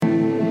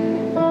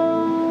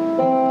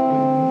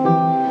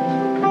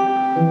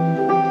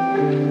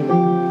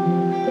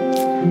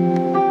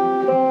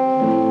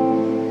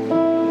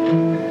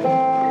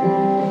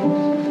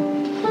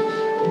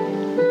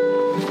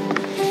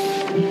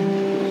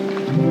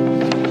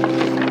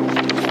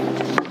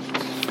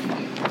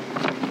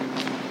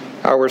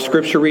Our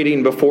scripture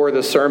reading before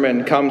the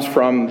sermon comes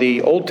from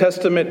the Old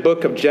Testament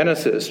book of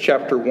Genesis,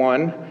 chapter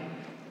 1.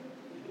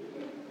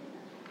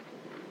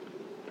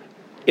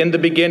 In the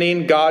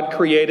beginning, God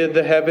created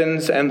the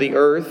heavens and the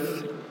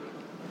earth.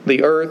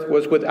 The earth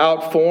was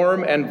without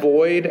form and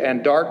void,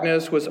 and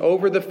darkness was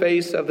over the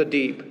face of the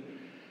deep.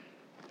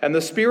 And the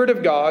Spirit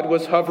of God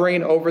was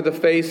hovering over the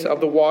face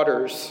of the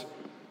waters.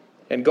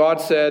 And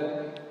God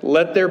said,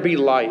 "Let there be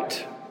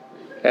light."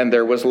 And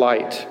there was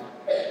light.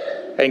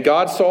 And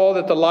God saw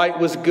that the light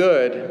was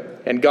good,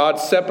 and God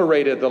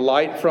separated the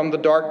light from the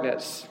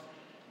darkness.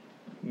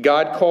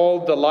 God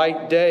called the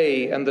light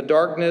day, and the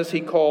darkness he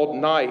called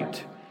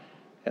night.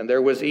 And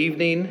there was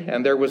evening,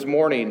 and there was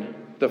morning,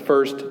 the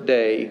first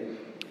day.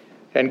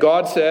 And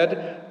God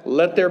said,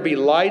 "Let there be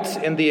lights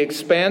in the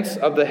expanse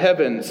of the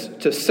heavens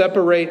to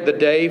separate the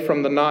day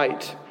from the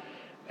night.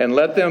 And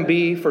let them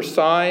be for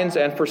signs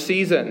and for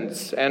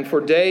seasons, and for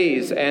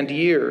days and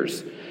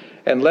years.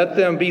 And let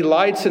them be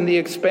lights in the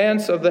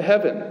expanse of the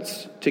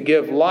heavens to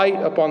give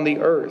light upon the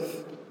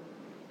earth."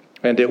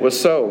 And it was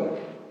so.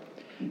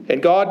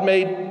 And God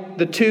made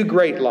the two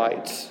great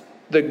lights,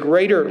 the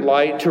greater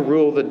light to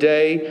rule the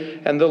day,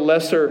 and the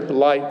lesser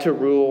light to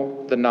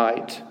rule the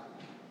night,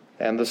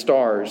 and the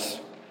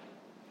stars.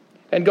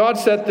 And God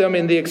set them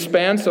in the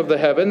expanse of the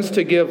heavens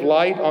to give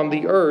light on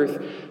the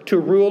earth, to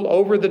rule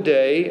over the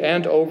day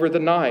and over the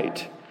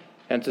night,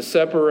 and to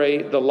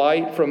separate the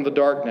light from the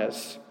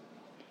darkness.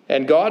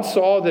 And God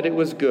saw that it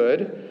was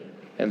good,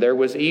 and there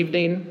was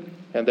evening,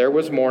 and there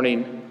was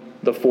morning,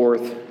 the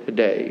fourth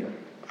day.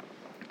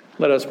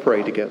 Let us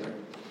pray together.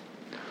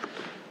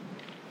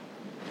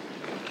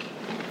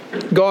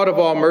 God of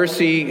all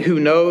mercy, who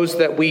knows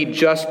that we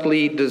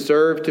justly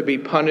deserve to be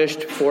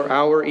punished for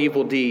our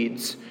evil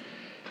deeds,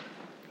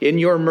 in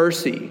your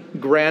mercy,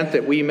 grant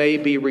that we may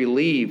be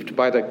relieved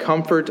by the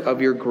comfort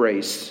of your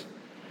grace.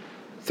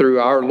 Through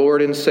our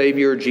Lord and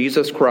Savior,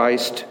 Jesus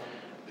Christ,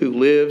 who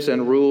lives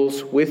and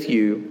rules with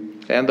you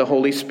and the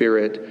Holy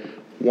Spirit,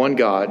 one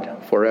God,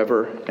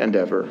 forever and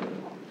ever.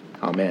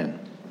 Amen.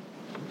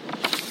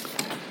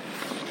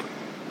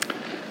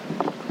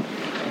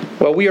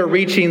 Well, we are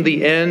reaching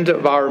the end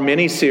of our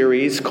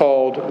mini-series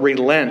called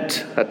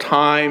Relent, a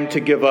Time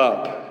to Give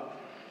Up.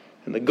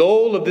 And the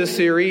goal of this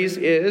series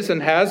is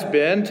and has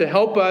been to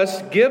help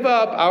us give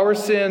up our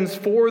sins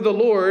for the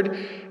Lord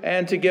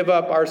and to give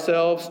up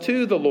ourselves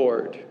to the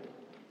Lord.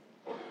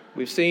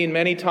 We've seen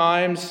many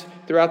times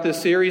throughout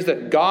this series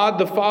that God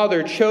the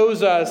Father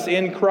chose us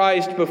in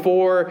Christ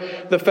before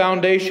the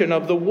foundation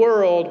of the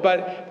world.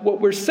 But what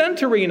we're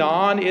centering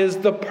on is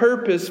the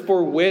purpose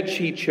for which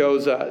he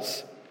chose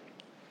us,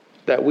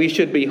 that we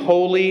should be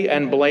holy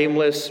and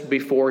blameless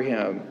before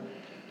him.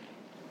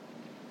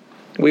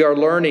 We are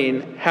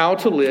learning how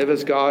to live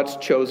as God's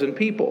chosen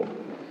people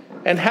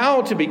and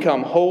how to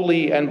become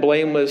holy and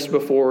blameless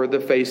before the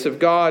face of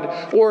God.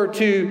 Or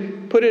to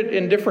put it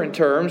in different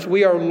terms,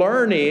 we are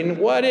learning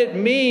what it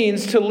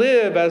means to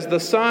live as the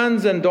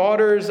sons and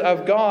daughters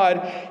of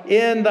God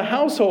in the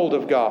household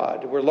of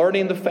God. We're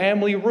learning the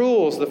family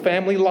rules, the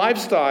family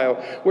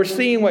lifestyle. We're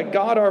seeing what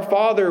God our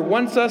Father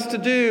wants us to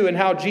do and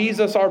how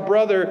Jesus our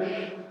brother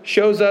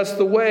shows us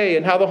the way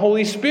and how the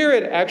Holy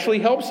Spirit actually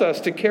helps us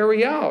to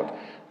carry out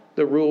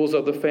the rules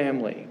of the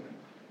family.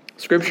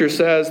 Scripture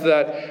says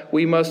that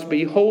we must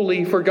be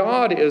holy, for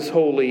God is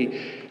holy.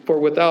 For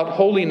without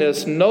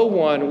holiness, no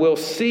one will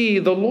see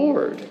the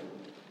Lord.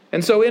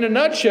 And so in a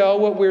nutshell,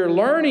 what we're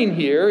learning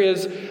here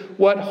is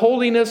what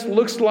holiness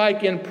looks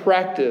like in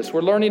practice.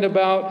 We're learning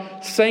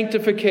about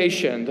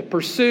sanctification, the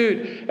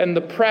pursuit and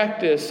the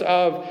practice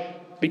of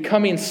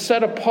becoming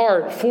set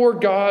apart for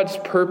God's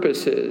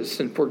purposes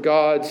and for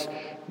God's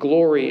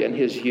glory and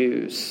his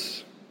use.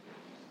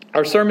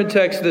 Our sermon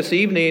text this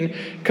evening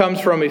comes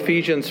from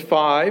Ephesians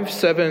 5,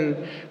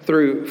 7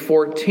 through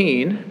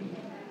 14.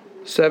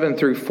 7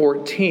 through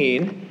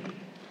 14.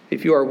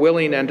 If you are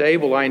willing and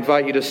able, I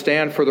invite you to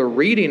stand for the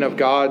reading of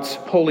God's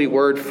holy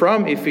word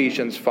from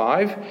Ephesians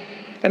 5.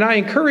 And I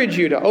encourage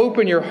you to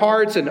open your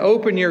hearts and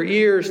open your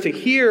ears to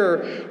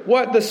hear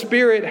what the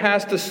Spirit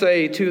has to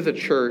say to the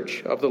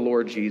church of the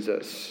Lord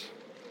Jesus.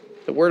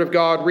 The word of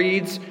God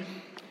reads,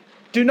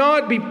 "Do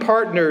not be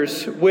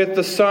partners with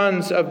the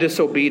sons of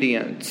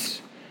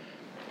disobedience.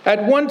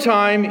 At one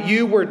time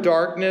you were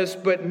darkness,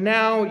 but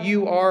now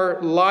you are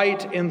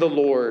light in the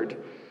Lord.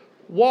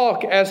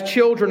 Walk as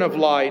children of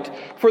light,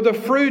 for the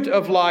fruit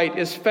of light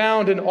is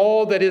found in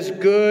all that is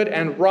good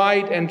and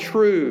right and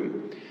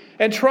true.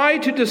 And try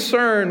to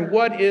discern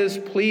what is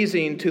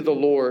pleasing to the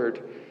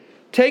Lord.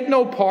 Take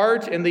no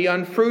part in the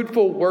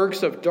unfruitful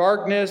works of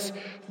darkness,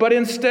 but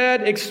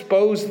instead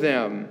expose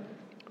them.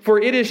 For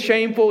it is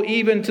shameful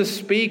even to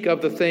speak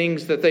of the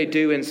things that they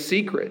do in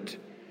secret.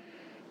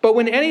 But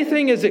when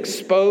anything is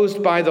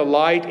exposed by the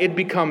light, it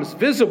becomes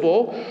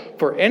visible,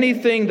 for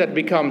anything that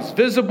becomes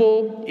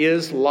visible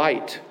is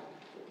light.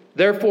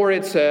 Therefore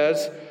it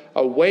says,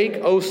 'Awake,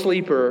 O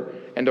sleeper,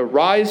 and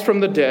arise from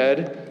the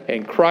dead,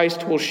 and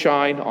Christ will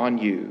shine on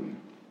you.'"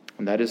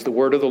 And that is the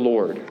word of the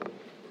Lord.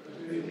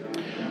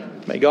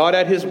 May God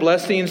add his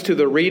blessings to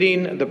the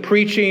reading, the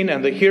preaching,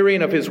 and the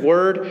hearing of his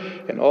word.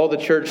 And all the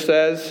church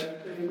says,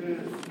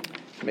 amen.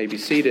 You may be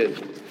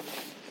seated.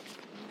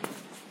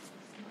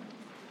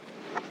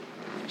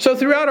 So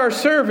throughout our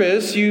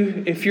service,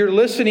 if you're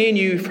listening,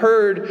 you've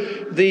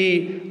heard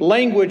the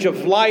language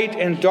of light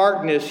and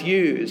darkness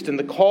used in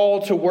the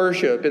call to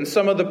worship, in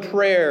some of the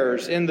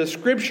prayers, in the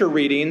scripture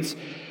readings.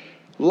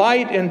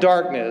 Light and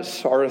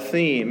darkness are a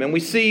theme, and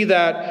we see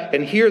that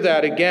and hear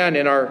that again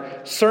in our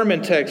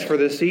sermon text for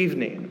this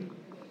evening.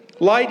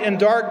 Light and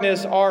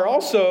darkness are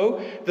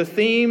also the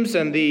themes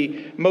and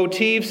the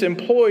motifs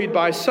employed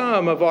by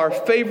some of our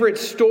favorite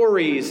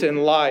stories in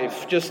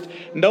life. Just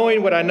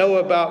knowing what I know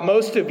about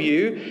most of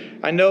you,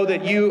 I know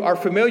that you are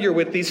familiar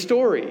with these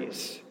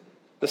stories.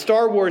 The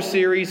Star Wars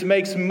series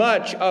makes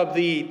much of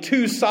the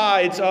two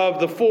sides of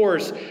the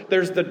Force.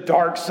 There's the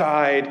dark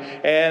side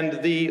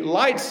and the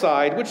light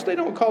side, which they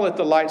don't call it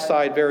the light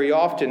side very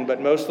often,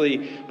 but mostly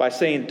by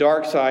saying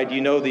dark side, you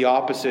know the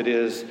opposite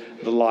is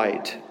the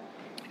light.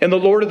 In the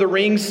Lord of the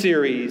Rings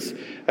series,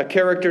 a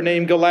character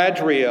named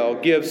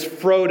Galadriel gives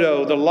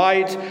Frodo the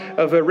light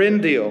of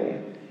Erindil,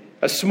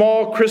 a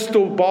small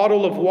crystal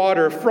bottle of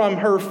water from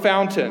her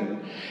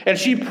fountain. And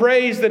she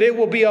prays that it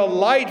will be a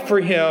light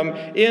for him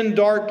in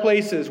dark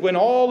places when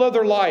all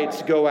other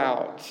lights go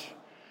out.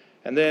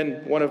 And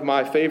then one of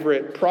my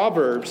favorite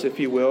proverbs, if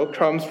you will,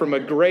 comes from a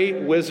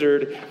great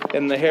wizard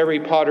in the Harry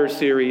Potter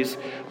series,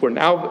 where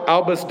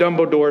Albus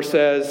Dumbledore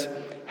says,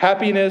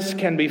 "Happiness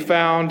can be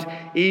found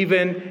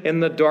even in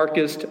the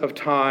darkest of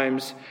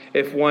times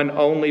if one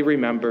only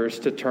remembers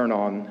to turn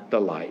on the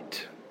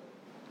light."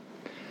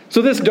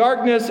 So this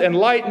darkness and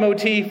light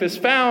motif is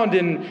found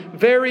in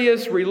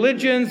various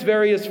religions,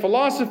 various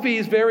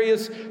philosophies,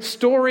 various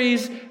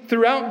stories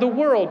throughout the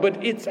world.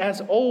 But it's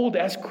as old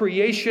as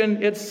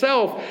creation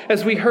itself,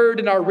 as we heard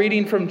in our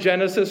reading from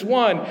Genesis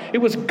 1. It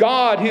was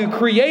God who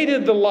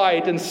created the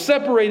light and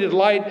separated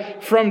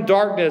light from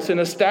darkness and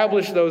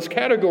established those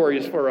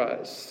categories for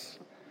us.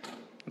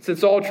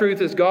 Since all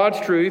truth is God's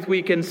truth,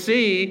 we can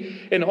see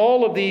in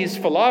all of these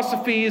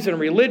philosophies and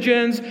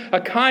religions a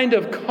kind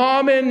of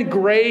common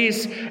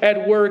grace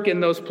at work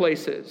in those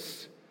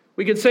places.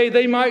 We could say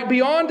they might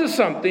be onto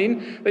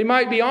something.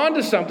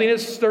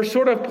 They're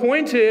sort of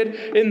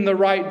pointed in the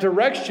right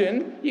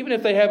direction, even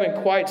if they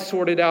haven't quite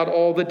sorted out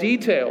all the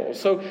details.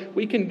 So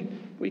we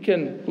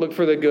can look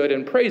for the good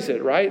and praise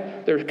it,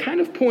 right? They're kind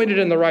of pointed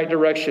in the right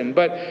direction.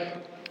 But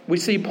we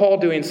see Paul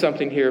doing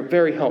something here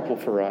very helpful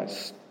for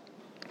us.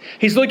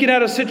 He's looking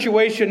at a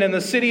situation in the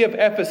city of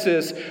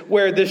Ephesus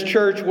where this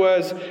church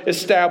was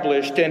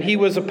established, and he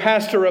was a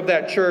pastor of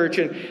that church,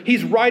 and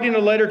he's writing a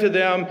letter to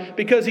them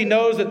because he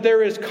knows that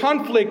there is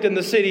conflict in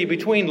the city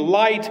between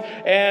light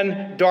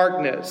and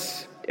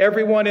darkness.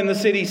 Everyone in the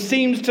city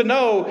seems to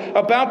know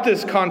about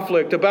this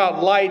conflict,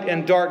 about light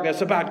and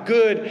darkness, about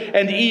good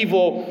and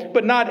evil,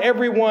 but not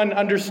everyone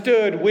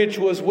understood which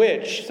was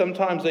which.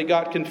 Sometimes they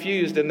got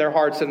confused in their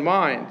hearts and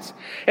minds.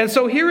 And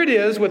so here it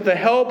is, with the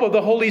help of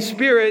the Holy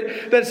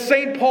Spirit, that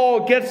St.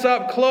 Paul gets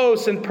up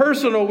close and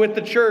personal with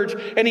the church,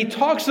 and he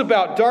talks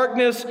about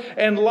darkness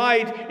and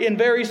light in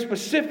very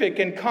specific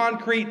and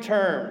concrete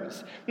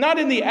terms. Not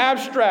in the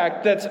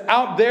abstract that's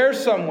out there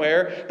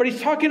somewhere, but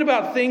he's talking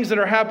about things that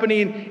are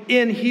happening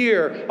in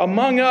here,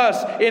 among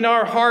us, in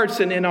our hearts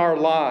and in our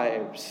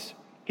lives.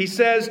 He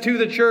says to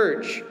the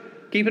church,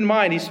 keep in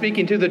mind, he's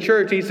speaking to the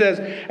church. He says,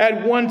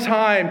 at one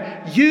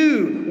time,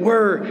 you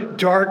were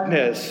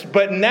darkness,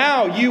 but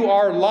now you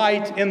are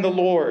light in the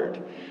Lord.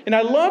 And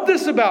I love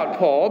this about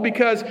Paul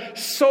because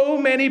so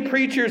many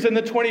preachers in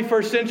the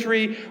 21st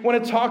century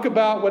want to talk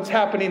about what's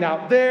happening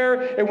out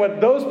there and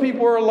what those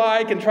people are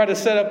like and try to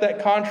set up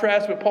that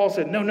contrast. But Paul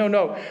said,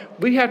 no.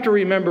 We have to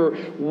remember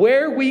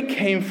where we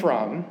came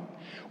from,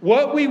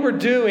 what we were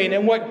doing,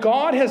 and what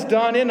God has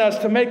done in us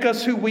to make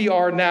us who we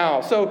are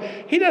now. So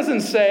he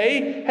doesn't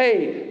say,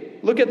 hey,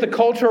 look at the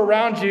culture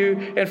around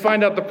you and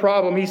find out the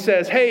problem. He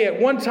says, hey, at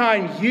one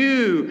time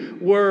you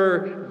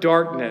were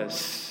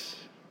darkness,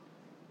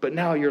 but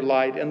now you're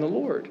light in the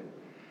Lord.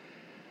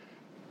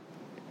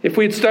 If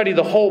we'd studied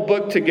the whole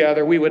book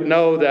together, we would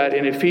know that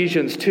in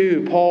Ephesians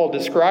 2, Paul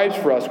describes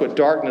for us what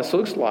darkness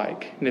looks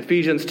like. In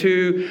Ephesians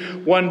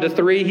 2,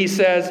 1-3, he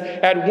says,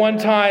 at one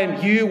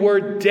time you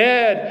were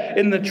dead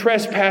in the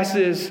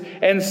trespasses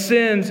and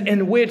sins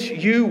in which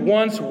you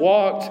once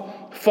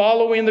walked,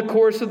 following the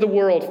course of the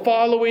world,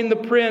 following the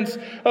prince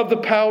of the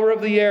power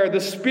of the air,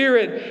 the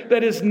spirit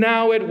that is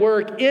now at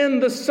work in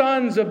the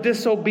sons of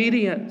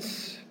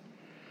disobedience,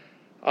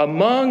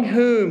 among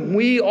whom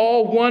we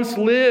all once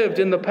lived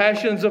in the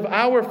passions of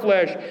our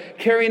flesh,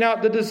 carrying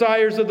out the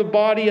desires of the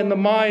body and the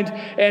mind,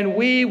 and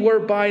we were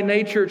by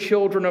nature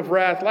children of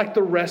wrath, like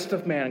the rest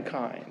of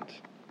mankind.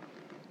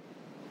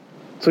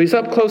 So he's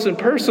up close and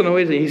personal,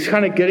 isn't he? He's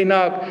kind of getting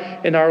up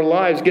in our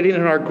lives, getting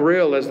in our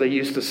grill, as they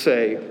used to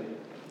say.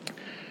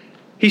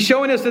 He's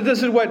showing us that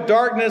this is what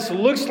darkness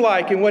looks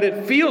like and what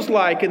it feels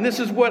like, and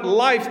this is what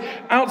life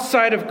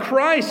outside of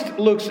Christ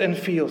looks and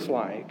feels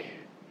like.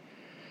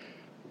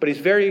 But he's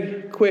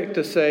very quick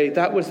to say,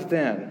 that was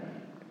then.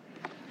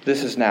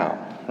 This is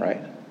now,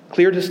 right?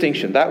 Clear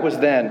distinction. That was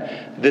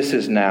then. This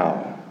is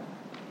now.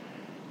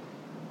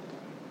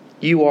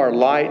 You are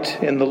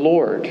light in the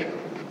Lord.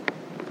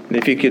 And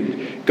if you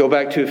could go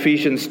back to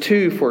Ephesians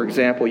 2, for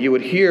example, you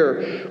would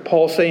hear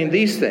Paul saying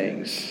these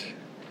things.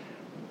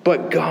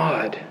 But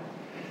God,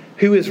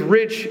 who is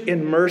rich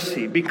in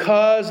mercy,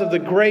 because of the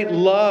great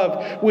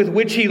love with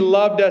which He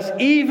loved us,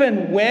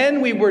 even when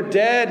we were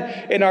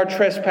dead in our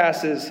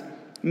trespasses,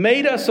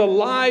 made us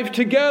alive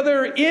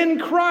together in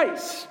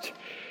Christ.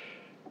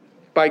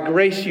 By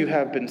grace you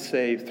have been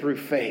saved through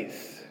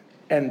faith.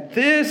 And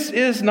this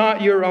is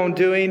not your own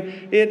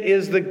doing. It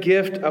is the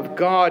gift of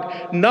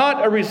God,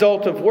 not a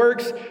result of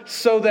works,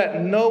 so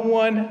that no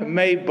one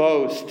may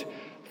boast.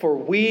 For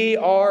we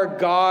are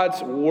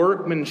God's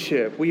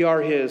workmanship. We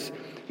are His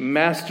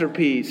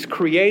masterpiece,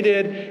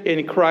 created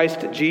in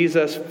Christ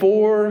Jesus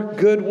for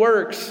good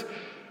works,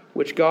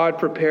 which God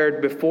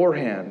prepared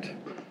beforehand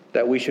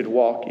that we should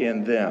walk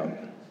in them.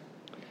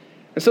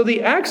 And so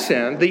the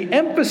accent, the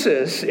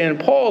emphasis in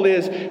Paul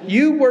is,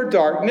 you were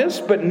darkness,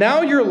 but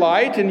now you're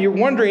light, and you're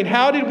wondering,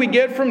 how did we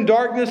get from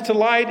darkness to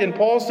light? And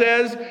Paul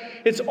says,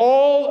 it's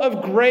all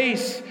of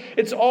grace.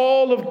 It's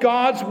all of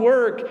God's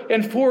work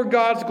and for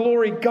God's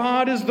glory.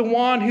 God is the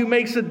one who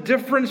makes a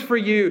difference for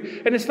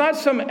you. And it's not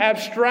some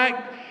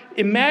abstract,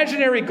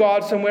 imaginary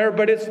God somewhere,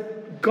 but it's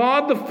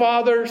God the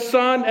Father,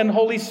 Son, and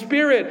Holy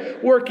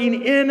Spirit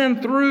working in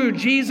and through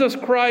Jesus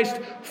Christ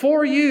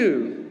for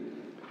you.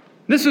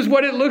 This is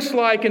what it looks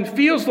like and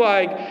feels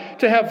like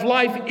to have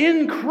life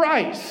in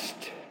Christ.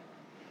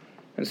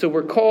 And so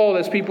we're called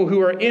as people who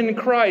are in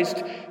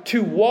Christ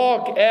to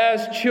walk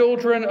as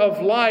children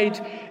of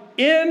light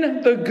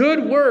in the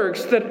good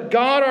works that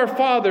God our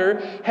Father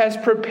has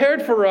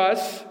prepared for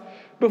us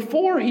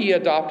before He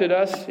adopted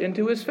us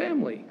into His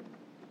family.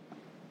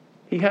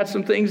 He had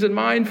some things in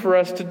mind for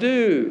us to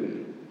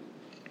do.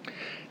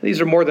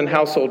 These are more than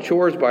household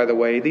chores, by the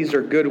way. These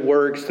are good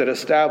works that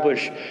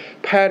establish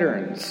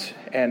patterns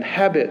and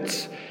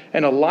habits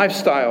and a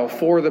lifestyle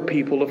for the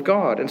people of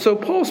God. And so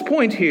Paul's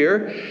point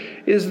here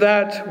is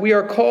that we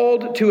are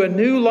called to a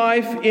new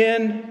life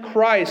in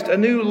Christ, a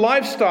new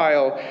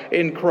lifestyle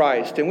in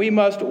Christ. And we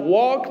must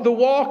walk the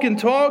walk and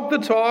talk the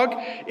talk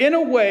in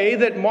a way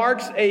that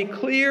marks a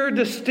clear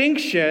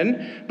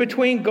distinction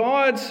between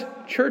God's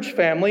church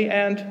family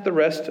and the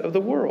rest of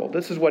the world.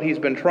 This is what he's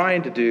been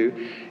trying to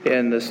do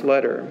in this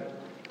letter.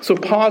 So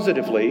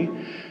positively,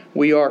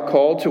 we are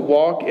called to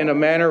walk in a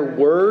manner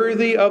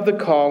worthy of the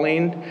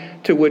calling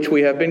to which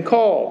we have been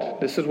called.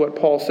 This is what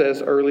Paul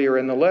says earlier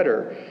in the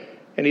letter.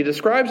 And he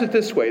describes it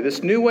this way.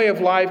 This new way of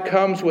life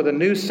comes with a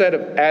new set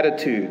of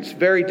attitudes.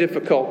 Very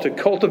difficult to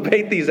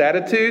cultivate these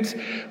attitudes,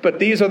 but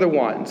these are the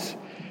ones.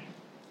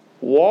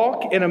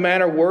 Walk in a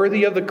manner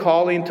worthy of the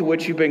calling to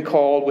which you've been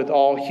called, with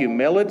all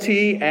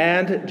humility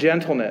and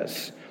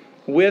gentleness,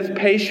 with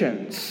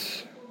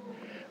patience,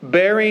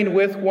 bearing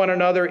with one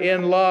another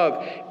in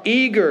love,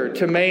 eager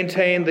to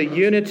maintain the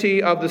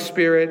unity of the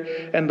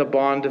Spirit and the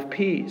bond of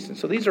peace. And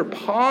so these are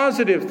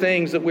positive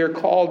things that we're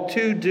called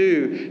to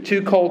do,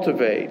 to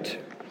cultivate.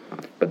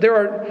 But there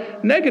are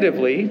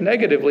negatively,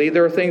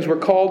 there are things we're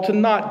called to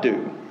not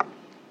do.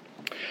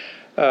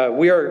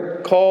 We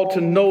are called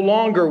to no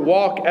longer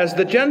walk as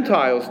the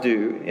Gentiles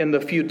do, in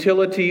the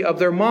futility of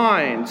their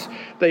minds.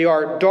 They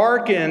are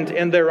darkened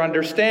in their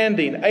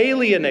understanding,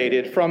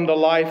 alienated from the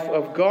life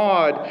of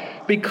God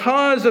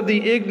because of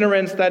the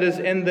ignorance that is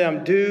in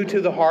them due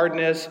to the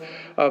hardness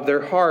of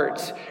their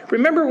hearts.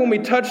 Remember when we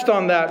touched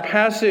on that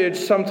passage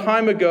some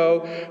time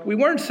ago, we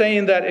weren't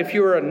saying that if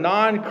you're a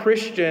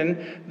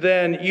non-Christian,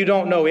 then you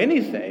don't know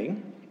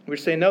anything. We're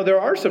saying, no, there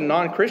are some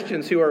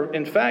non-Christians who are,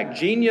 in fact,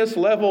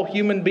 genius-level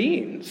human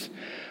beings.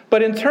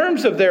 But in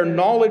terms of their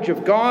knowledge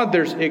of God,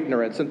 there's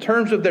ignorance. In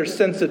terms of their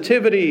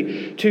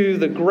sensitivity to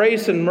the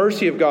grace and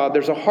mercy of God,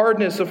 there's a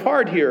hardness of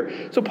heart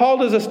here. So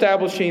Paul is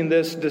establishing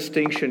this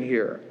distinction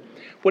here.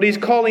 What he's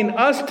calling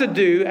us to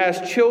do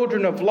as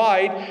children of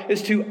light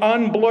is to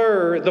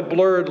unblur the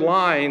blurred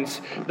lines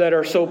that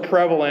are so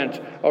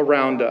prevalent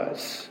around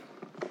us.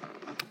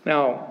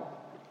 Now,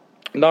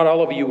 not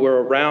all of you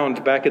were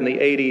around back in the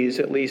 80s.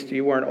 At least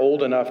you weren't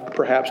old enough,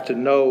 perhaps, to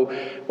know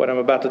what I'm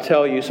about to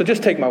tell you. So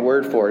just take my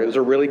word for it. It was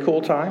a really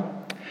cool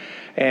time.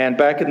 And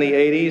back in the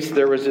 80s,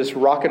 there was this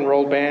rock and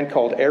roll band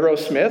called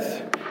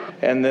Aerosmith.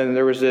 And then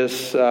there was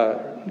this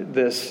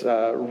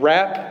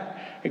rap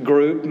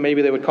group,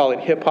 maybe they would call it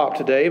hip-hop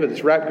today, but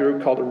this rap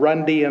group called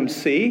Run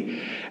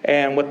DMC.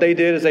 And what they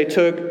did is they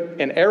took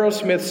an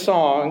Aerosmith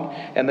song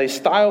and they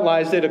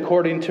stylized it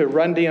according to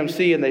Run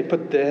DMC, and they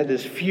had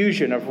this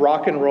fusion of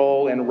rock and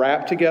roll and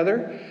rap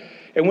together.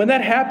 And when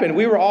that happened,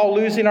 we were all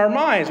losing our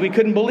minds. We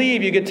couldn't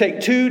believe you could take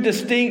two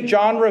distinct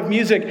genres of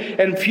music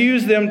and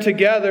fuse them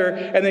together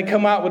and then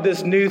come out with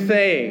this new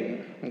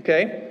thing.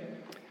 Okay?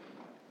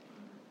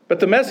 But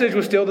the message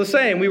was still the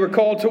same. We were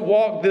called to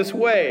walk this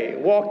way,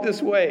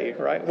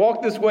 right?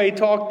 Walk this way,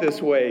 talk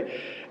this way.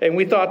 And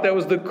we thought that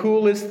was the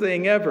coolest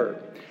thing ever.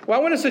 Well,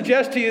 I want to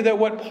suggest to you that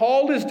what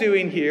Paul is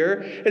doing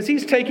here is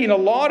he's taking a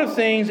lot of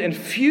things and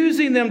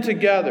fusing them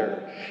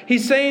together.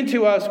 He's saying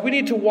to us, we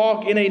need to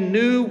walk in a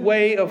new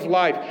way of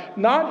life,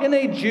 not in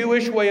a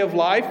Jewish way of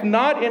life,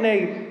 not in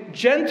a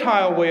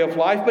Gentile way of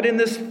life, but in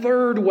this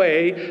third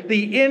way,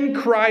 the in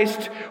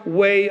Christ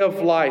way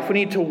of life. We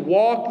need to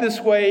walk this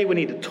way. We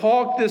need to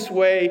talk this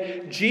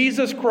way.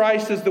 Jesus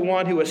Christ is the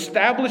one who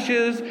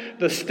establishes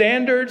the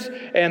standards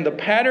and the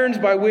patterns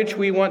by which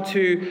we want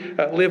to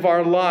live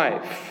our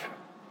life.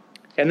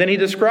 And then he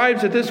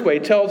describes it this way,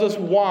 tells us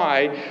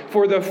why.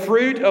 For the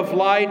fruit of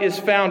light is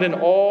found in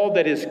all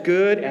that is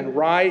good and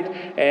right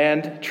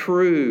and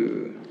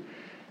true.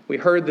 We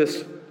heard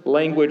this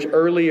language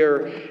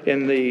earlier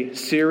in the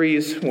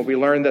series when we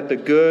learned that the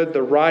good,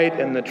 the right,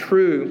 and the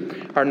true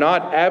are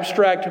not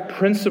abstract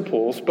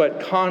principles, but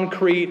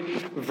concrete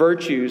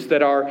virtues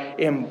that are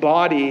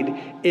embodied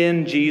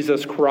in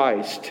Jesus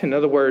Christ. In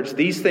other words,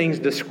 these things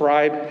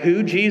describe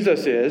who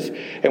Jesus is,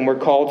 and we're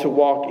called to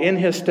walk in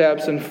his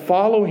steps and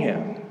follow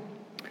him.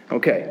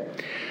 Okay,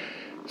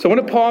 so I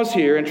want to pause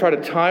here and try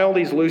to tie all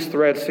these loose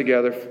threads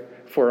together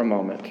for a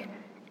moment.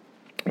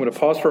 I'm going to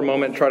pause for a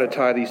moment and try to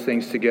tie these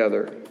things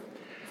together.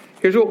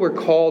 Here's what we're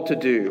called to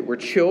do. We're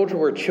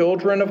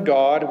children of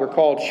God. We're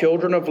called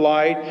children of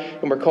light,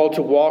 and we're called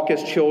to walk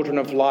as children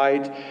of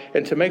light.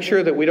 And to make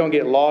sure that we don't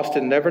get lost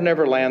in Never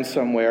Never Land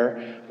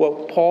somewhere,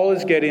 what Paul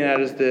is getting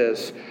at is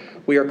this.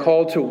 We are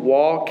called to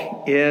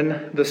walk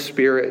in the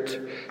Spirit,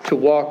 to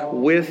walk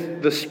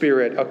with the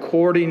Spirit,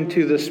 according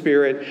to the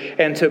Spirit,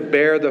 and to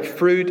bear the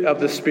fruit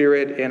of the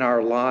Spirit in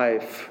our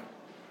life.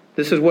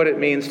 This is what it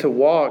means to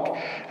walk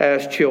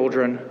as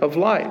children of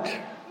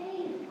light.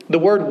 The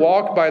word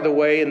walk, by the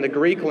way, in the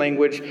Greek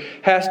language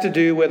has to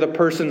do with a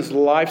person's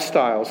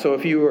lifestyle. So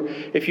if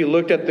you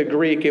looked at the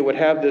Greek, it would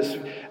have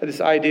this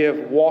idea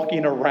of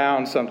walking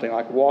around something,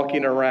 like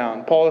walking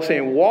around. Paul is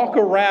saying, walk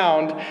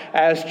around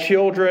as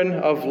children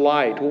of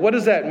light. Well, what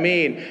does that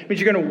mean? It means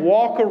you're going to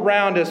walk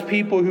around as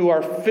people who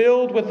are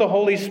filled with the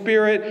Holy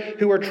Spirit,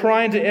 who are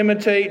trying to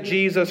imitate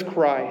Jesus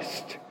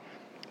Christ.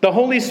 The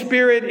Holy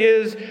Spirit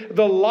is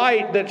the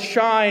light that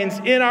shines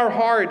in our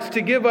hearts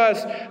to give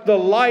us the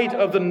light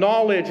of the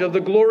knowledge of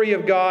the glory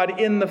of God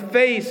in the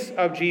face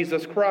of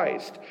Jesus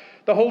Christ.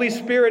 The Holy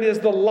Spirit is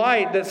the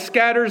light that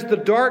scatters the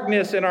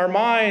darkness in our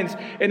minds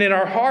and in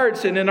our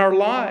hearts and in our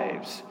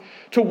lives.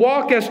 To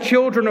walk as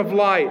children of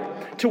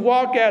light, to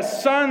walk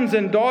as sons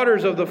and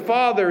daughters of the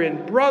Father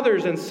and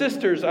brothers and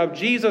sisters of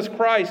Jesus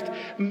Christ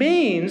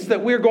means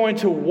that we're going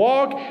to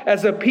walk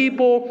as a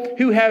people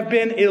who have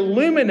been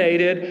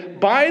illuminated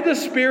by the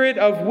Spirit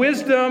of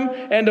wisdom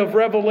and of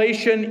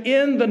revelation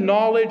in the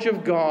knowledge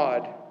of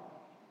God.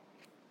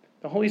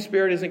 The Holy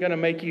Spirit isn't going to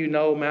make you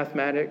know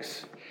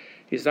mathematics.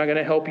 He's not going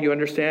to help you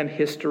understand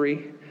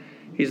history.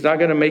 He's not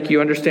going to make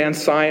you understand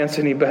science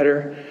any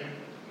better.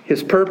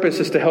 His purpose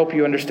is to help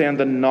you understand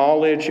the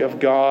knowledge of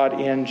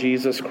God in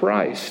Jesus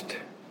Christ.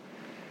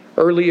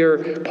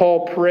 Earlier,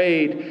 Paul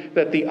prayed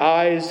that the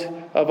eyes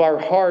of our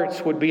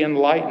hearts would be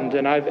enlightened,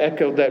 and I've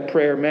echoed that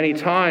prayer many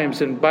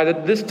times. And by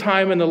this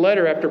time in the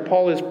letter, after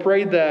Paul has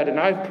prayed that, and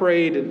I've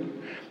prayed,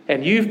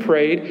 and you've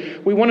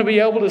prayed, we want to be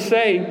able to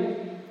say,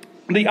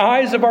 the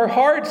eyes of our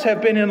hearts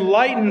have been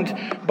enlightened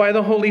by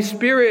the Holy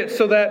Spirit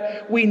so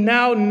that we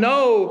now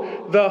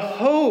know the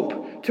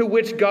hope to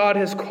which God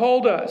has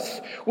called us.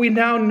 We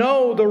now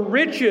know the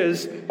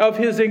riches of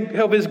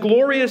his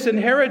glorious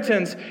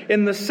inheritance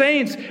in the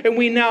saints, and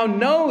we now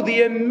know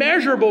the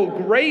immeasurable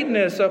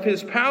greatness of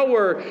his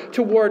power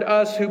toward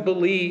us who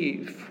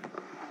believe.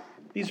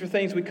 These are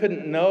things we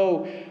couldn't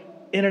know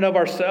in and of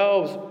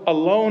ourselves,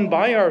 alone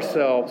by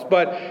ourselves,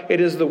 but it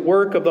is the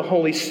work of the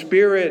Holy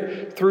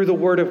Spirit through the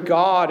Word of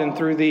God and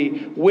through the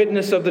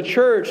witness of the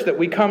church that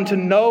we come to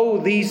know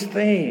these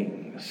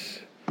things.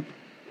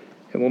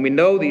 And when we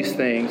know these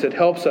things, it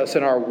helps us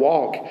in our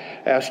walk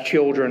as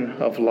children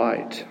of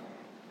light.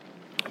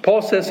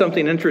 Paul says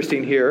something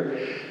interesting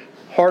here,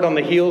 hard on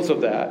the heels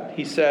of that.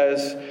 He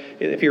says,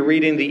 if you're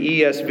reading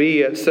the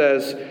ESV, it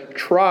says,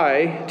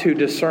 try to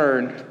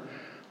discern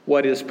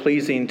what is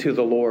pleasing to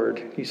the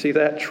Lord. You see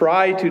that?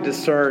 Try to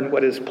discern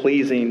what is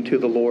pleasing to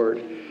the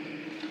Lord.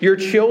 You're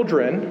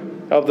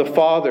children of the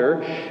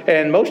Father,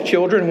 and most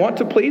children want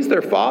to please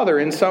their father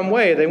in some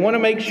way. They want to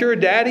make sure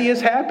daddy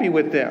is happy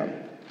with them.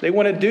 They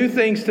want to do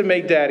things to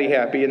make daddy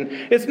happy. And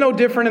it's no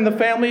different in the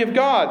family of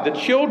God. The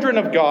children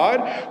of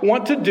God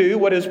want to do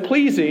what is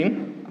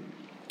pleasing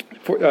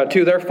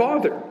to their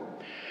Father.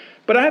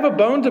 But I have a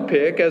bone to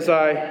pick, as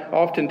I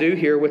often do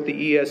here with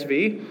the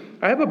ESV.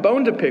 I have a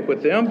bone to pick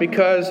with them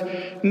because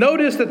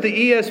notice that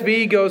the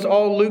ESV goes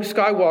all Luke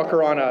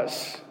Skywalker on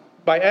us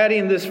by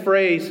adding this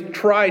phrase,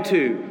 try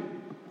to.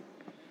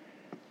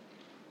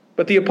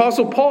 But the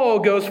Apostle Paul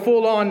goes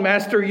full on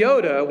Master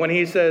Yoda when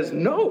he says,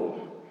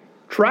 no,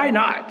 try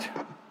not.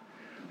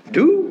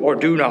 Do or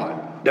do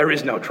not. There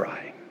is no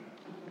try.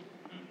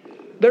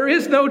 There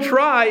is no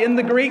try in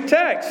the Greek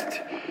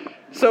text.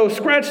 So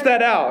scratch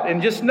that out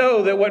and just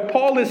know that what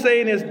Paul is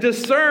saying is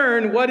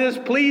discern what is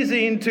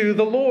pleasing to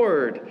the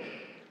Lord.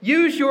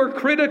 Use your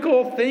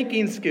critical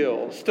thinking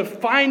skills to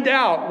find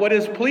out what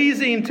is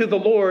pleasing to the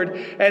Lord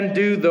and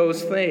do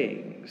those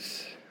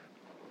things.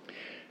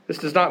 This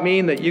does not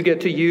mean that you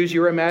get to use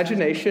your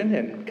imagination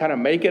and kind of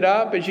make it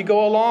up as you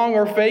go along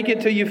or fake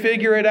it till you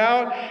figure it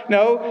out.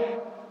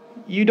 No,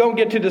 you don't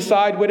get to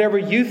decide whatever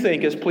you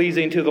think is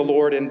pleasing to the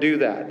Lord and do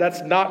that.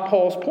 That's not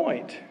Paul's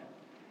point.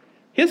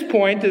 His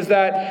point is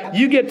that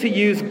you get to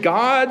use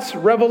God's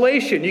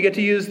revelation. You get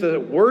to use the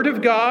Word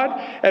of God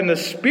and the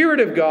Spirit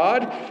of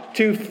God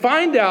to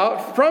find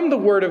out from the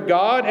Word of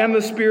God and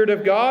the Spirit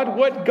of God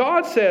what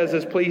God says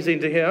is pleasing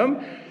to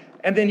Him.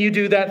 And then you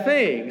do that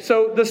thing.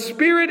 So the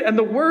Spirit and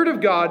the Word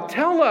of God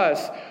tell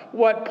us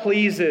what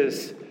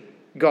pleases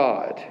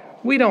God.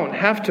 We don't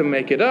have to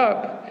make it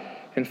up.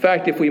 In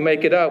fact, if we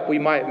make it up, we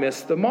might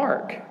miss the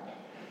mark.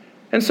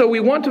 And so we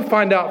want to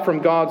find out from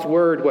God's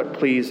Word what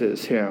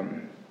pleases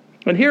Him.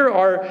 And here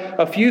are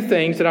a few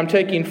things that I'm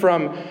taking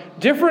from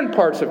different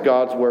parts of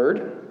God's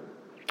Word.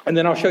 And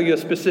then I'll show you a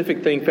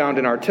specific thing found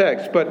in our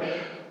text. But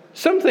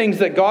some things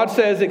that God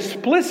says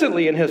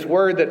explicitly in His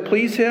Word that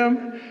please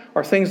Him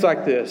are things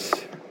like this.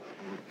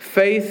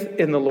 Faith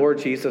in the Lord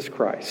Jesus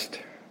Christ.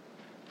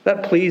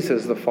 That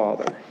pleases the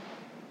Father.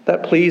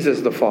 That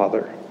pleases the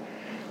Father.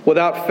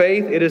 Without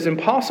faith, it is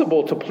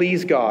impossible to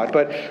please God.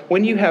 But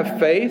when you have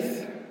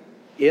faith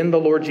in the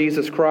Lord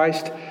Jesus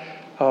Christ,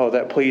 oh,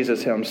 that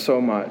pleases Him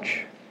so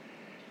much.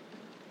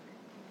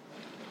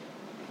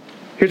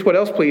 Here's what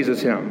else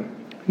pleases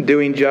Him.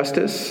 Doing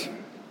justice,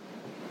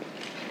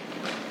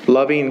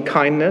 loving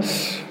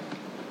kindness,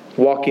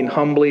 walking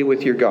humbly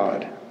with your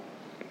God.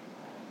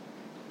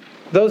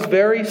 Those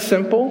very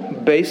simple,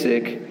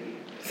 basic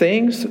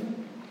things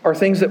are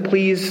things that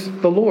please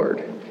the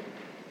Lord.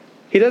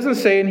 He doesn't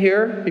say in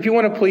here, if you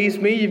want to please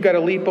me, you've got to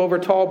leap over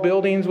tall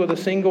buildings with a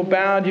single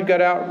bound. You've got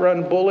to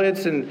outrun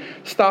bullets and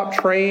stop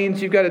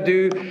trains. You've got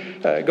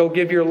to go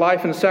give your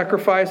life in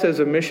sacrifice as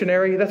a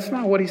missionary. That's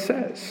not what he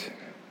says.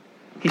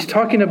 He's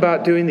talking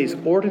about doing these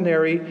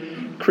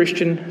ordinary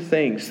Christian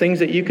things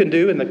that you can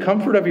do in the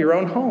comfort of your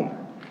own home.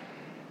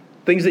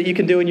 Things that you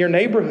can do in your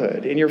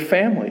neighborhood, in your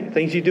family,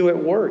 things you do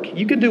at work.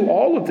 You can do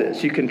all of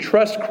this. You can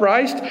trust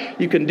Christ.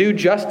 You can do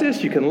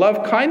justice. You can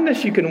love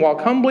kindness. You can walk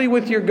humbly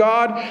with your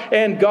God,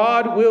 and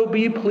God will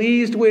be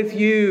pleased with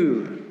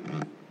you.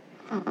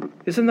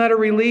 Isn't that a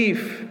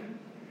relief?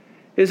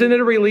 Isn't it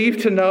a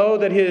relief to know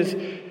that His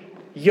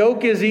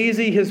yoke is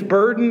easy, His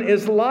burden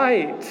is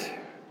light?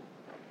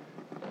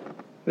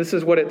 This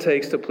is what it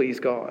takes to please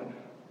God.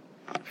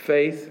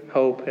 Faith,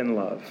 hope, and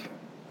love.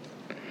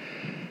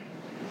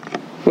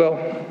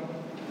 Well,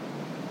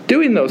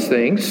 doing those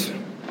things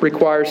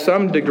requires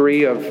some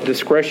degree of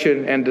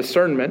discretion and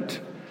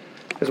discernment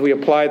as we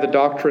apply the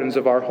doctrines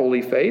of our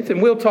holy faith.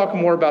 And we'll talk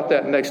more about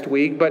that next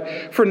week.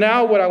 But for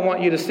now, what I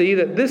want you to see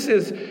that this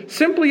is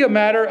simply a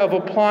matter of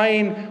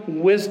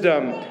applying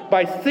wisdom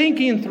by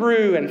thinking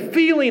through and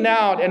feeling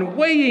out and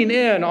weighing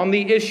in on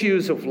the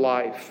issues of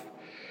life.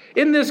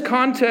 In this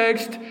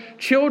context,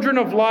 children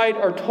of light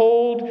are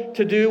told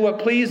to do what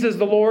pleases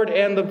the Lord,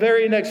 and the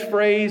very next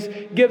phrase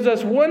gives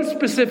us one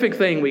specific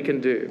thing we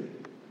can do.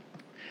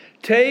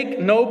 Take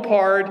no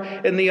part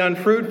in the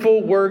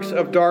unfruitful works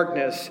of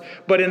darkness,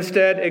 but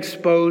instead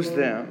expose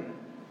them.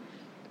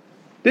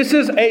 This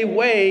is a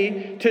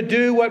way to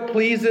do what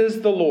pleases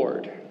the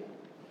Lord.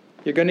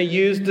 You're going to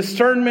use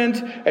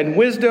discernment and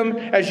wisdom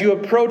as you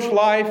approach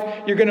life.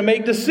 You're going to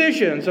make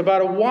decisions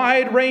about a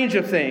wide range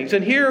of things.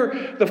 And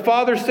here the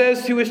Father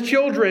says to His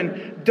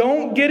children,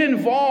 don't get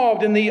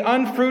involved in the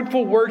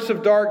unfruitful works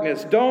of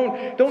darkness.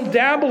 Don't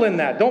dabble in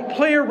that. Don't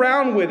play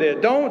around with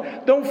it.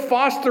 Don't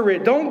foster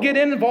it. Don't get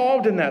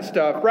involved in that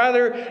stuff.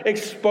 Rather,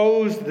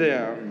 expose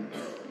them.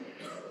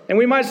 And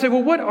we might say,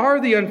 well, what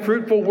are the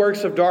unfruitful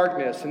works of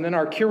darkness? And then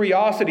our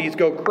curiosities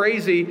go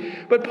crazy.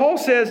 But Paul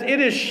says it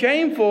is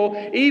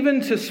shameful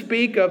even to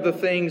speak of the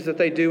things that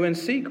they do in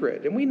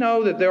secret. And we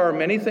know that there are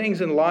many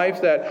things in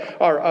life that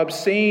are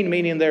obscene,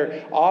 meaning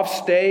they're off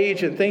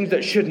stage, and things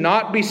that should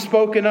not be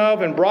spoken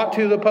of and brought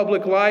to the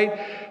public light.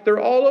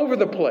 They're all over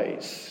the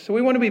place. So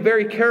we want to be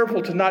very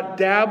careful to not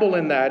dabble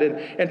in that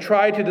and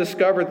try to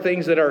discover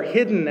things that are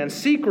hidden and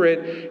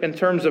secret in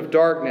terms of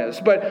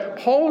darkness. But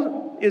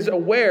Paul is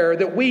aware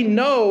that we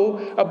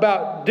know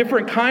about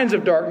different kinds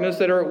of darkness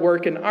that are at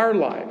work in our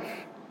life.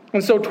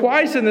 And so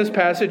twice in this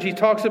passage, he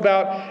talks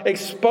about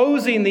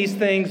exposing these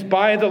things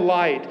by the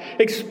light,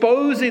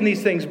 exposing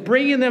these things,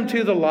 bringing them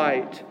to the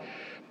light.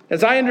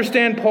 As I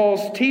understand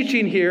Paul's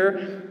teaching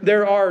here,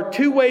 there are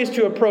two ways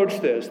to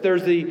approach this.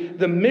 There's the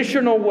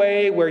missional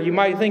way, where you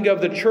might think of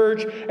the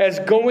church as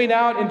going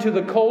out into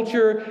the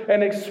culture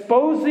and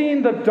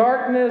exposing the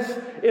darkness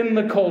in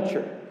the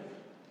culture.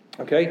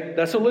 Okay,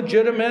 that's a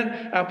legitimate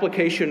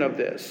application of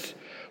this.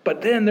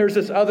 But then there's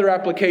this other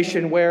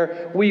application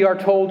where we are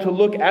told to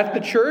look at the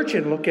church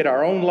and look at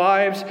our own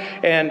lives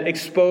and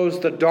expose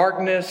the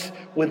darkness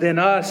within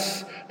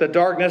us, the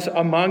darkness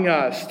among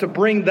us, to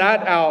bring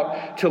that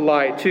out to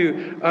light,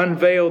 to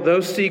unveil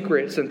those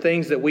secrets and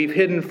things that we've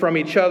hidden from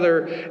each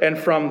other and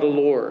from the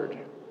Lord.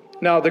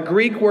 Now, the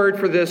Greek word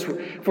for this,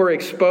 for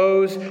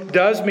expose,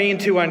 does mean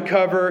to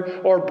uncover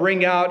or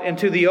bring out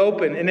into the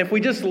open. And if we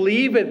just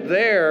leave it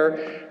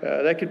there,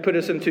 that could put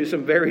us into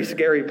some very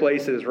scary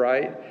places,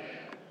 right?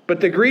 But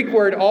the Greek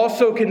word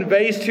also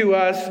conveys to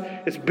us,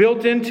 it's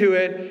built into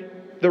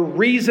it, the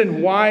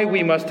reason why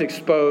we must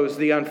expose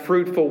the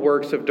unfruitful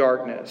works of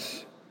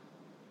darkness.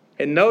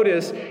 And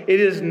notice, it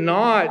is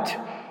not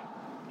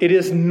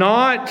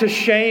to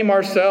shame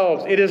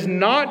ourselves. It is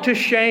not to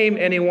shame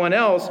anyone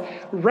else.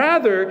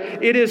 Rather,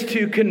 it is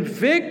to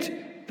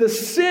convict the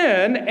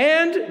sin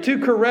and to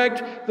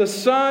correct the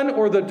son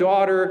or the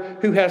daughter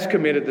who has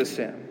committed the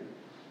sin.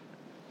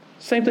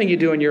 Same thing you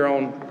do in your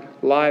own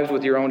lives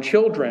with your own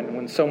children.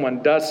 When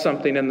someone does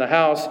something in the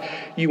house,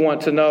 you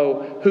want to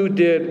know who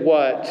did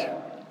what,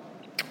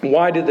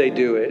 why did they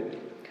do it.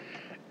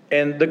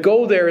 And the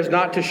goal there is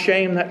not to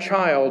shame that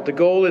child. The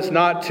goal is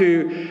not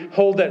to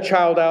hold that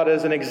child out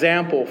as an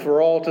example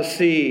for all to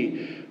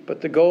see.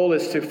 But the goal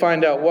is to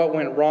find out what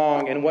went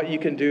wrong and what you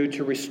can do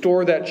to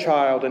restore that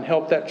child and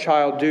help that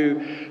child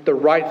do the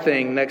right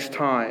thing next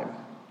time.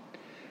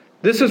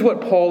 This is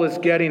what Paul is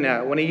getting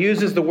at when he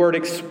uses the word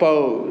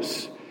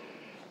expose.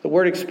 The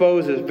word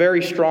expose is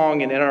very strong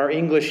in our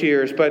English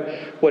ears, but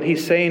what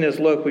he's saying is,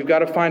 look, we've got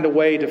to find a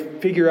way to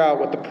figure out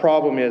what the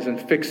problem is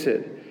and fix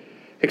it.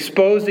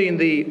 Exposing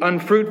the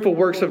unfruitful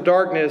works of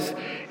darkness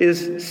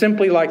is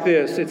simply like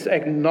this. It's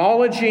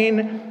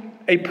acknowledging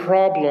a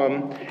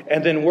problem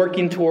and then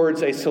working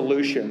towards a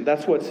solution.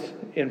 That's what's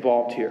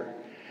involved here.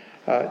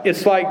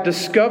 It's like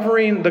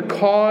discovering the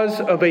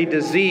cause of a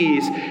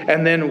disease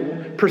and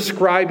then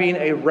prescribing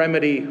a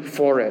remedy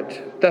for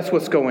it. That's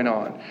what's going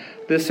on.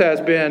 This has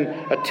been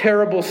a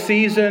terrible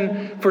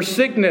season for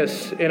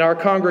sickness in our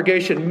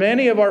congregation.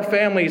 Many of our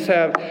families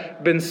have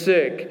been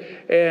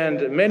sick,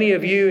 and many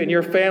of you and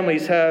your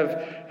families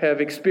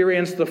have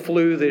experienced the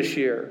flu this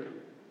year.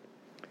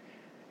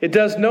 It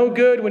does no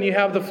good when you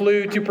have the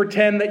flu to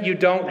pretend that you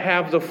don't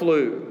have the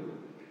flu.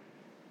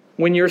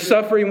 When you're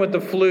suffering with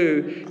the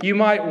flu, you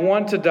might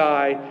want to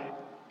die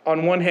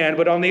on one hand,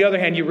 but on the other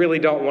hand, you really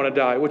don't want to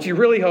die. What you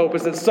really hope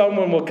is that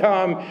someone will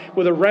come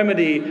with a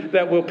remedy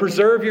that will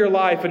preserve your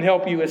life and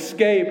help you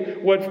escape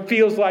what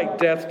feels like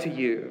death to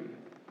you.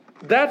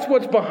 That's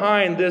what's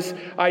behind this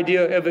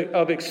idea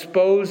of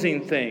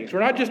exposing things. We're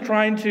not just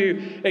trying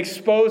to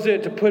expose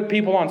it to put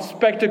people on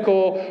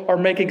spectacle or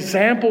make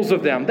examples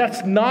of them.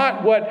 That's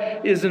not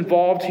what is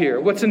involved here.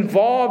 What's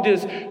involved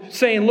is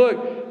saying,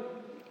 look,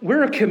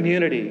 we're a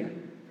community.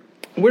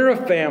 We're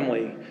a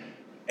family.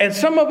 And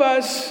some of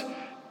us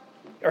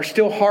are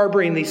still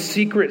harboring these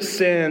secret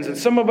sins, and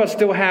some of us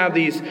still have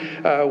these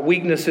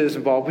weaknesses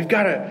involved. We've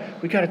got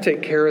to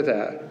take care of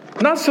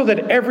that. Not so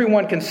that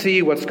everyone can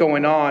see what's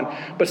going on,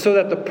 but so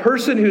that the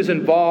person who's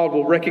involved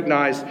will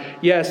recognize,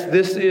 yes,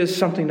 this is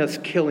something that's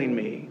killing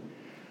me,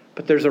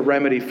 but there's a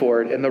remedy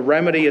for it. And the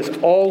remedy is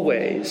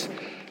always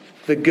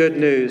the good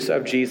news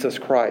of Jesus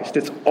Christ.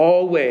 It's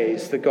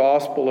always the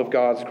gospel of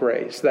God's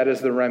grace. That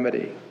is the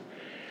remedy.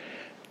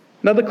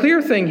 Now, the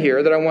clear thing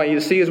here that I want you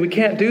to see is we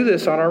can't do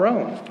this on our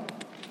own.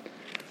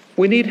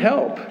 We need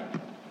help.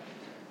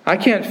 I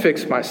can't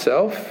fix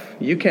myself.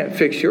 You can't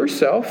fix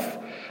yourself.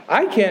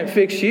 I can't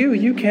fix you.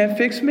 You can't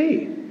fix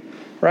me.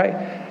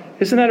 Right?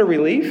 Isn't that a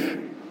relief?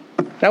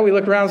 Now we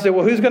look around and say,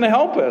 well, who's going to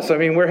help us? I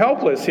mean, we're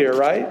helpless here,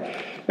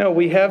 right? No,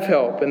 we have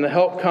help. And the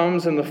help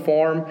comes in the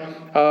form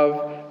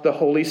of the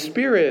Holy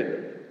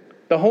Spirit.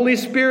 The Holy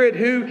Spirit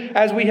who,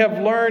 as we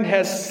have learned,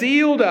 has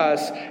sealed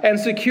us and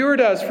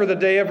secured us for the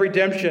day of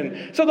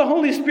redemption. So the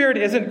Holy Spirit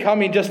isn't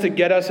coming just to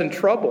get us in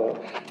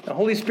trouble. The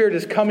Holy Spirit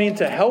is coming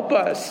to help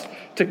us,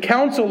 to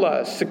counsel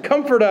us, to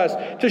comfort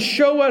us, to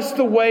show us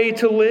the way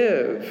to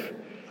live.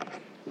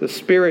 The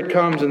Spirit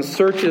comes and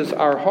searches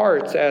our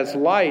hearts as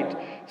light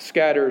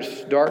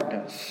scatters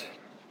darkness.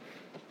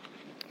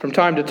 From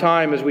time to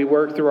time, as we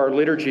work through our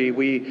liturgy,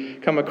 we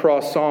come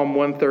across Psalm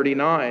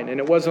 139. And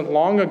it wasn't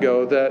long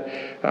ago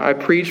that I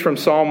preached from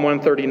Psalm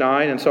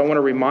 139. And so I want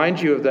to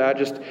remind you of that,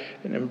 just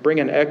and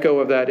bring an echo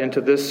of that into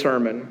this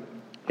sermon.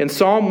 In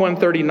Psalm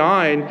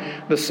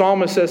 139, the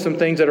psalmist says some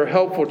things that are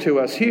helpful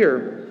to us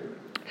here.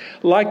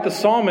 Like the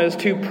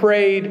psalmist who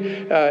prayed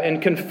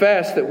and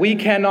confessed that we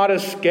cannot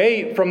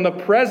escape from the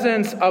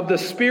presence of the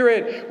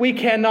Spirit. We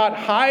cannot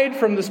hide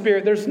from the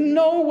Spirit. There's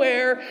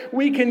nowhere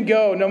we can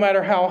go, no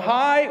matter how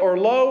high or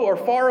low or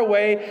far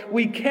away.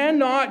 We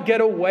cannot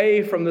get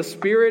away from the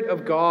Spirit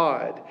of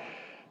God.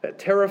 That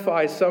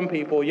terrifies some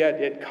people,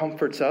 yet it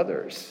comforts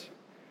others.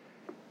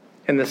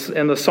 And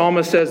the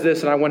psalmist says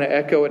this, and I want to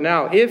echo it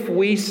now. If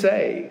we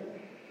say,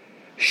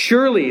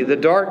 surely the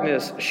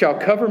darkness shall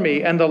cover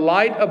me, and the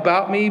light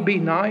about me be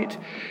night.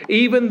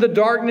 Even the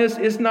darkness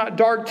is not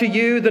dark to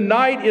you. The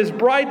night is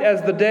bright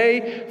as the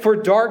day, for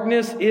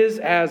darkness is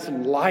as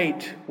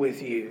light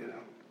with you.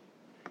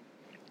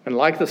 And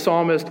like the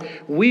psalmist,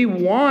 we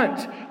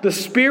want the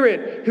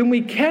Spirit whom we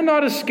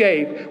cannot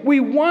escape. We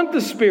want the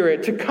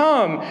Spirit to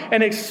come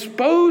and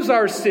expose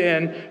our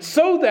sin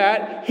so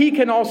that He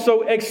can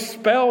also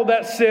expel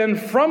that sin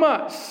from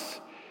us.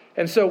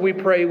 And so we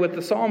pray with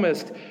the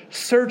psalmist,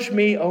 search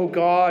me, O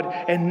God,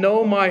 and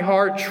know my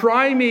heart.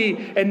 Try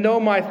me and know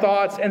my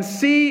thoughts, and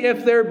see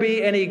if there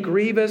be any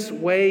grievous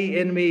way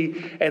in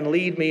me, and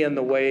lead me in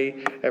the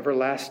way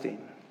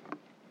everlasting.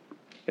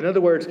 In other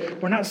words,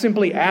 we're not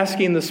simply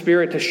asking the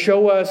Spirit to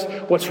show us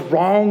what's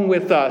wrong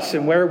with us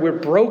and where we're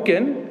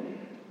broken.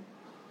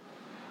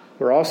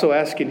 We're also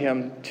asking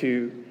Him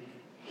to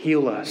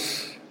heal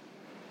us,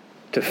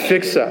 to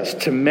fix us,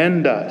 to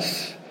mend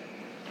us.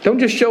 Don't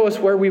just show us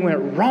where we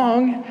went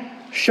wrong.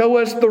 Show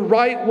us the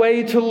right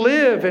way to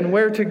live and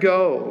where to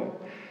go.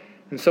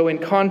 And so in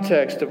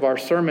context of our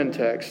sermon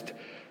text,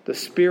 the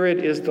Spirit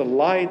is the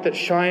light that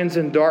shines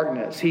in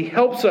darkness. He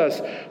helps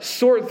us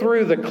sort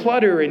through the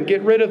clutter and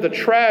get rid of the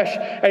trash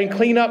and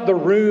clean up the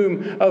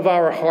room of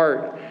our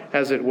heart,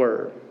 as it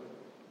were.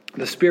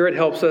 The Spirit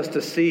helps us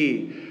to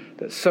see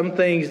that some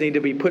things need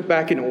to be put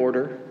back in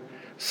order.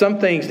 Some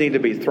things need to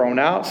be thrown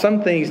out.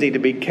 Some things need to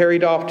be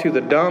carried off to the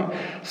dump.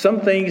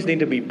 Some things need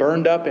to be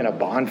burned up in a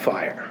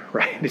bonfire,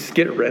 right? Just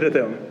get rid of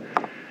them.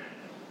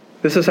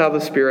 This is how the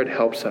Spirit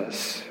helps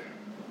us.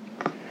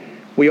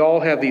 We all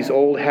have these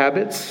old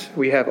habits.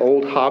 We have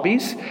old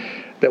hobbies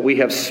that we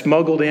have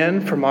smuggled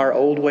in from our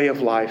old way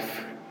of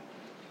life.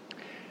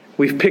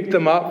 We've picked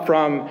them up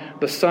from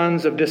the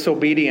sons of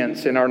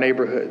disobedience in our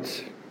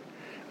neighborhoods.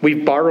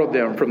 We've borrowed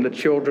them from the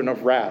children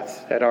of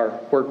wrath at our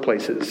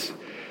workplaces.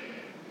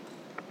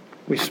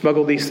 We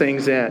smuggle these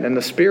things in, and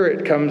the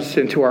Spirit comes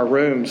into our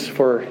rooms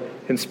for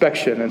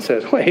inspection and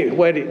says, wait,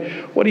 what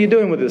are you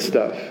doing with this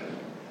stuff?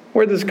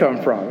 Where'd this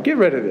come from? Get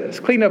rid of this.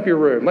 Clean up your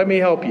room. Let me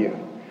help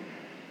you.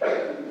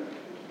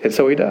 And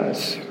so He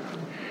does.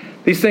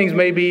 These things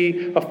may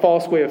be a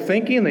false way of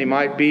thinking. They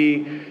might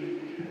be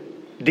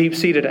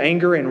deep-seated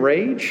anger and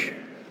rage.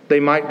 They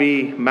might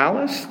be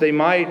malice. They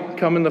might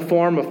come in the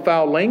form of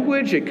foul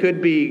language. It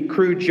could be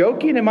crude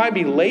joking. It might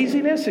be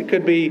laziness. It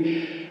could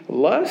be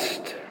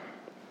lust.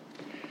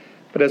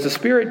 But as the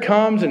Spirit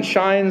comes and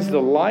shines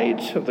the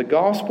light of the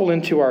gospel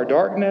into our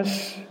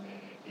darkness,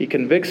 He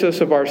convicts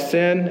us of our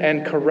sin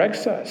and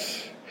corrects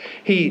us.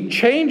 He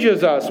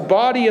changes us,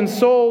 body and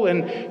soul,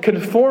 and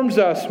conforms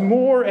us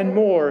more and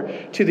more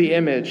to the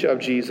image of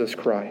Jesus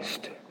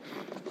Christ.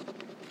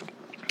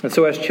 And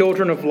so as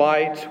children of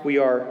light, we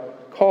are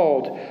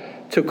called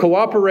to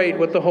cooperate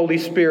with the Holy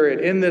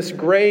Spirit in this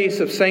grace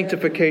of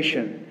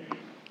sanctification.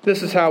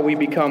 This is how we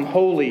become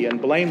holy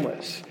and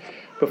blameless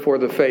before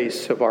the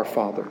face of our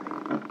Father.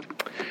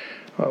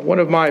 One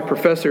of my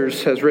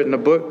professors has written a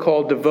book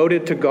called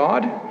Devoted to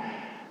God.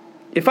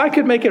 If I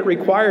could make it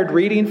required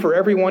reading for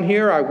everyone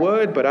here, I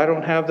would, but I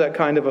don't have that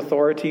kind of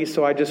authority,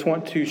 so I just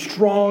want to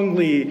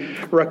strongly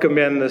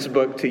recommend this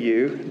book to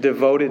you,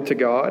 Devoted to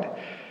God.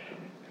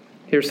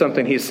 Here's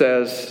something he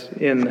says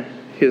in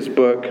his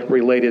book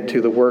related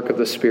to the work of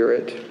the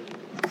Spirit.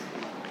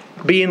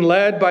 Being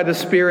led by the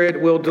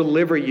Spirit will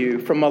deliver you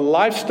from a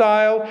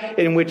lifestyle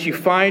in which you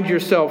find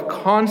yourself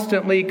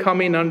constantly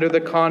coming under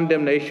the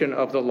condemnation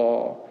of the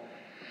law.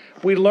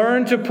 We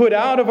learn to put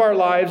out of our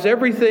lives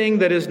everything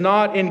that is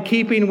not in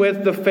keeping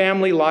with the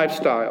family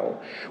lifestyle.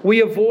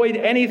 We avoid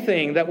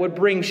anything that would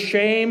bring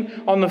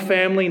shame on the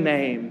family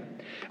name.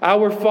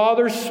 Our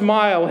Father's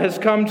smile has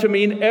come to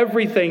mean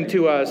everything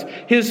to us.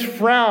 His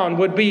frown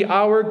would be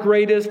our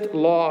greatest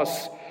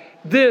loss.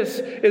 This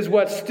is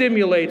what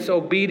stimulates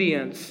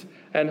obedience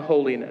and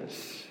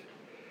holiness.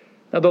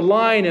 Now, the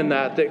line in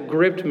that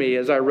gripped me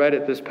as I read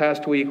it this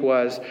past week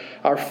was,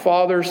 our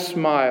Father's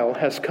smile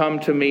has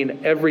come to mean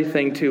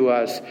everything to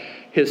us.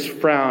 His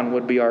frown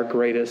would be our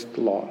greatest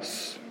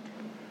loss.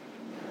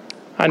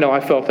 I know I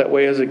felt that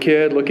way as a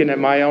kid, looking at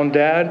my own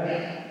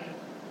dad.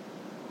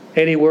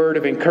 Any word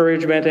of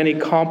encouragement, any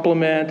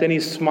compliment, any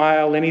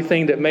smile,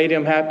 anything that made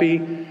him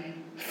happy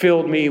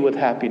filled me with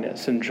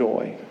happiness and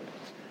joy.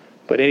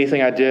 But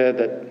anything I did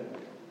that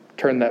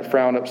turned that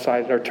frown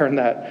upside, or turned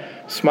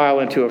that smile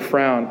into a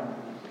frown,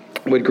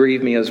 would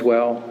grieve me as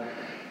well.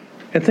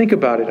 And think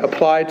about it,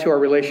 applied to our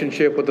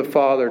relationship with the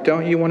Father.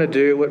 Don't you want to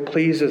do what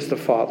pleases the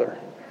Father?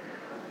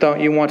 Don't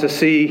you want to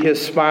see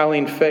His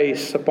smiling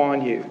face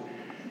upon you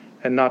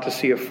and not to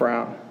see a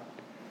frown?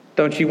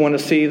 Don't you want to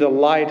see the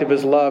light of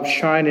His love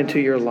shine into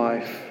your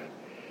life?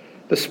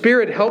 The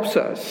Spirit helps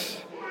us.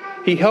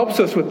 He helps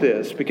us with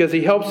this because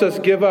He helps us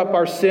give up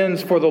our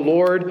sins for the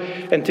Lord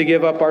and to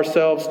give up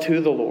ourselves to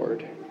the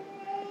Lord.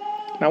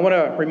 Now, I want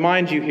to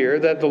remind you here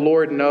that the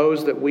Lord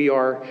knows that we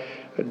are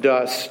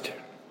dust.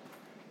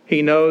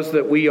 He knows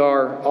that we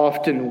are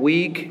often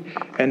weak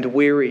and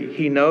weary.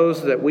 He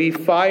knows that we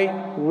fight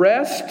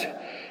rest,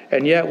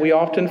 and yet we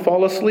often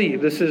fall asleep.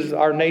 This is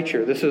our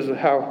nature. This is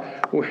how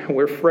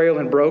we're frail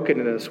and broken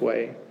in this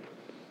way.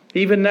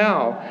 Even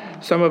now,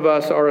 some of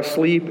us are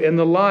asleep in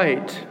the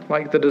light,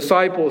 like the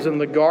disciples in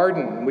the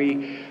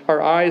garden.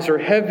 Our eyes are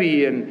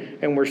heavy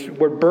and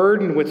we're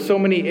burdened with so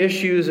many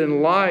issues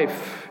in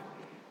life.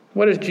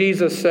 What does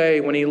Jesus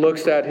say when He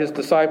looks at His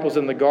disciples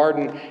in the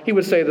garden? He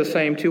would say the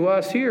same to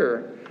us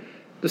here.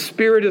 The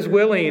spirit is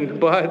willing,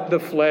 but the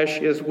flesh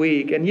is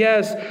weak. And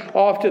yes,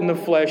 often the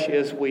flesh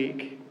is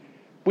weak.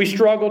 We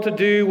struggle to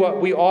do what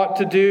we ought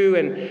to do,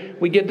 and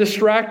we get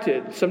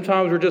distracted.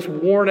 Sometimes we're just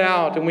worn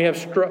out, and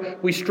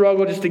we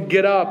struggle just to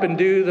get up and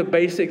do the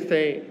basic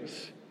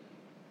things.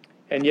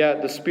 And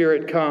yet the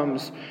Spirit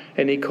comes,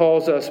 and He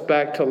calls us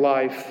back to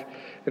life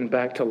and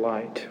back to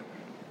light.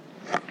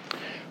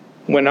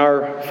 When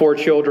our 4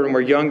 children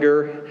were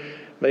younger,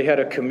 they had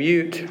a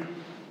commute,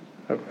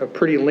 a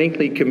pretty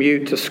lengthy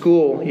commute to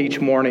school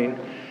each morning.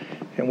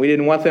 And we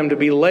didn't want them to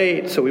be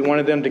late, so we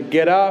wanted them to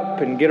get up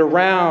and get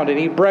around and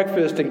eat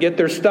breakfast and get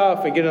their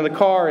stuff and get in the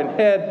car and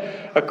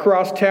head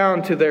across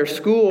town to their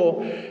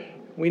school.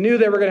 We knew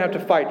they were going to have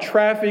to fight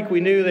traffic. We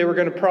knew they were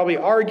going to probably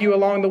argue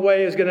along the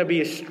way. It was going to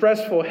be a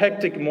stressful,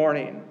 hectic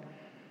morning.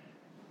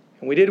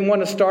 And we didn't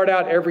want to start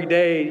out every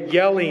day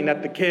yelling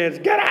at the kids,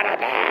 "Get out of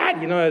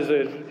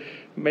bed!"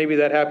 Maybe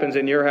that happens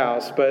in your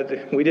house,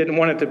 but we didn't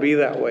want it to be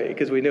that way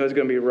because we knew it was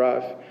going to be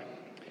rough.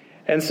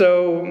 And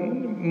so,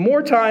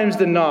 more times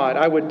than not,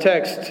 I would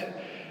text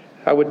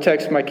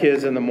my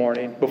kids in the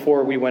morning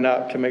before we went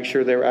up to make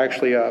sure they were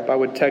actually up. I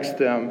would text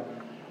them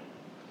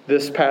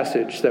this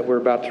passage that we're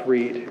about to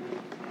read.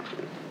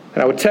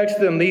 And I would text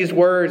them these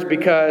words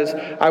because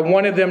I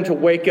wanted them to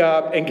wake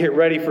up and get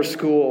ready for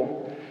school.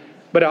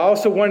 But I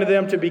also wanted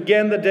them to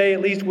begin the day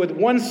at least with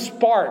one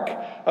spark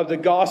of the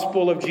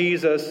gospel of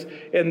Jesus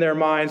in their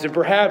minds. And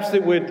perhaps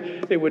it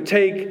would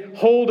take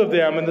hold of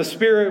them, and the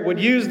Spirit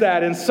would use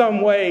that in some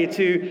way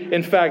to,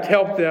 in fact,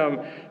 help them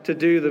to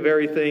do the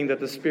very thing that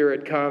the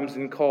Spirit comes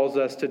and calls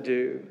us to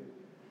do.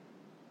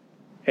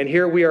 And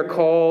here we are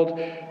called,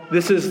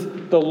 this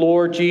is the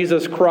Lord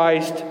Jesus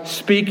Christ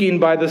speaking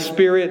by the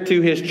Spirit to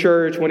His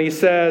church when He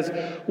says,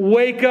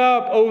 "Wake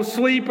up, O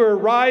sleeper,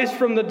 rise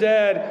from the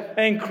dead,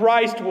 and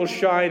Christ will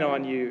shine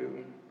on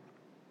you."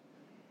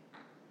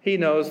 He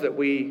knows that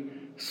we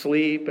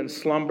sleep and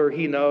slumber.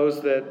 He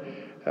knows that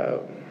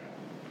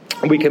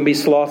we can be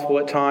slothful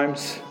at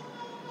times.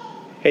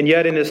 And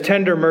yet in His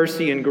tender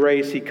mercy and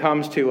grace, He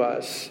comes to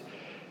us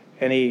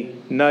and He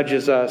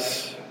nudges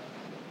us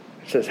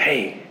and says,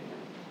 "Hey,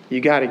 you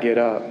got to get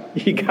up.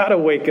 You got to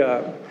wake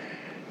up.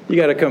 You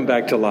got to come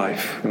back to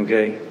life,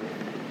 okay?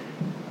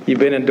 You've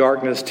been in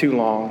darkness too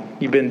long.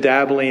 You've been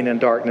dabbling in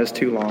darkness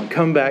too long.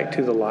 Come back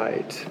to the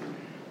light.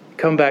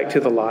 Come back to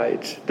the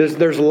light.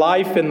 There's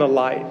life in the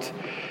light.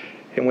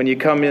 And when you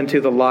come into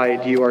the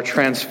light, you are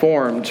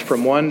transformed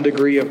from one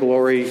degree of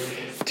glory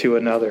to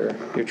another.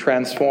 You're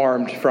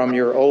transformed from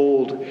your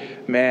old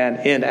man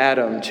in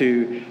Adam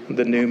to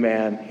the new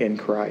man in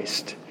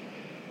Christ.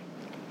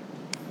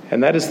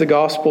 And that is the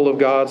gospel of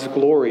God's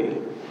glory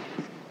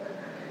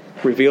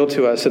revealed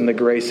to us in the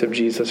grace of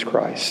Jesus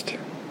Christ.